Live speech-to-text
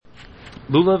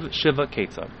Lulav Shiva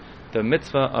Ketzad. The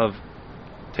mitzvah of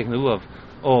taking the lulav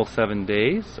all 7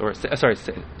 days,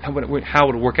 how would it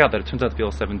work out that it turns out to be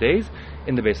all 7 days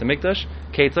in the Beis Hamikdash?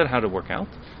 Ketzad, how did it work out?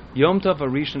 Yom Tov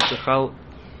Arishon Shechal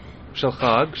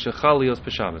Lios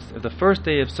B'Shabbos. If the first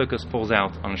day of Sukkot falls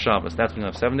out on a Shabbos, that's when you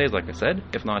have 7 days, like I said.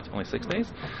 If not, only 6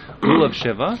 days. Lulav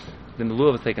Shiva, then the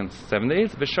lulav is taken 7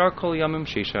 days. V'shar Kol Yamim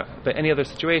Shisha. But any other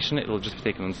situation, it will just be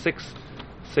taken in six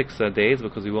days,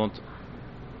 because we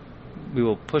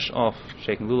will push off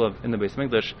shaking lulav in the Beis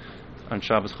Hamikdash on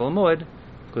Shabbos Chol Moed,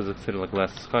 because it's considered like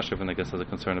less chashuv, and I guess there's a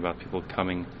concern about people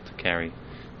coming to carry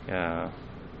the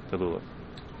lulav.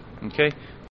 Okay.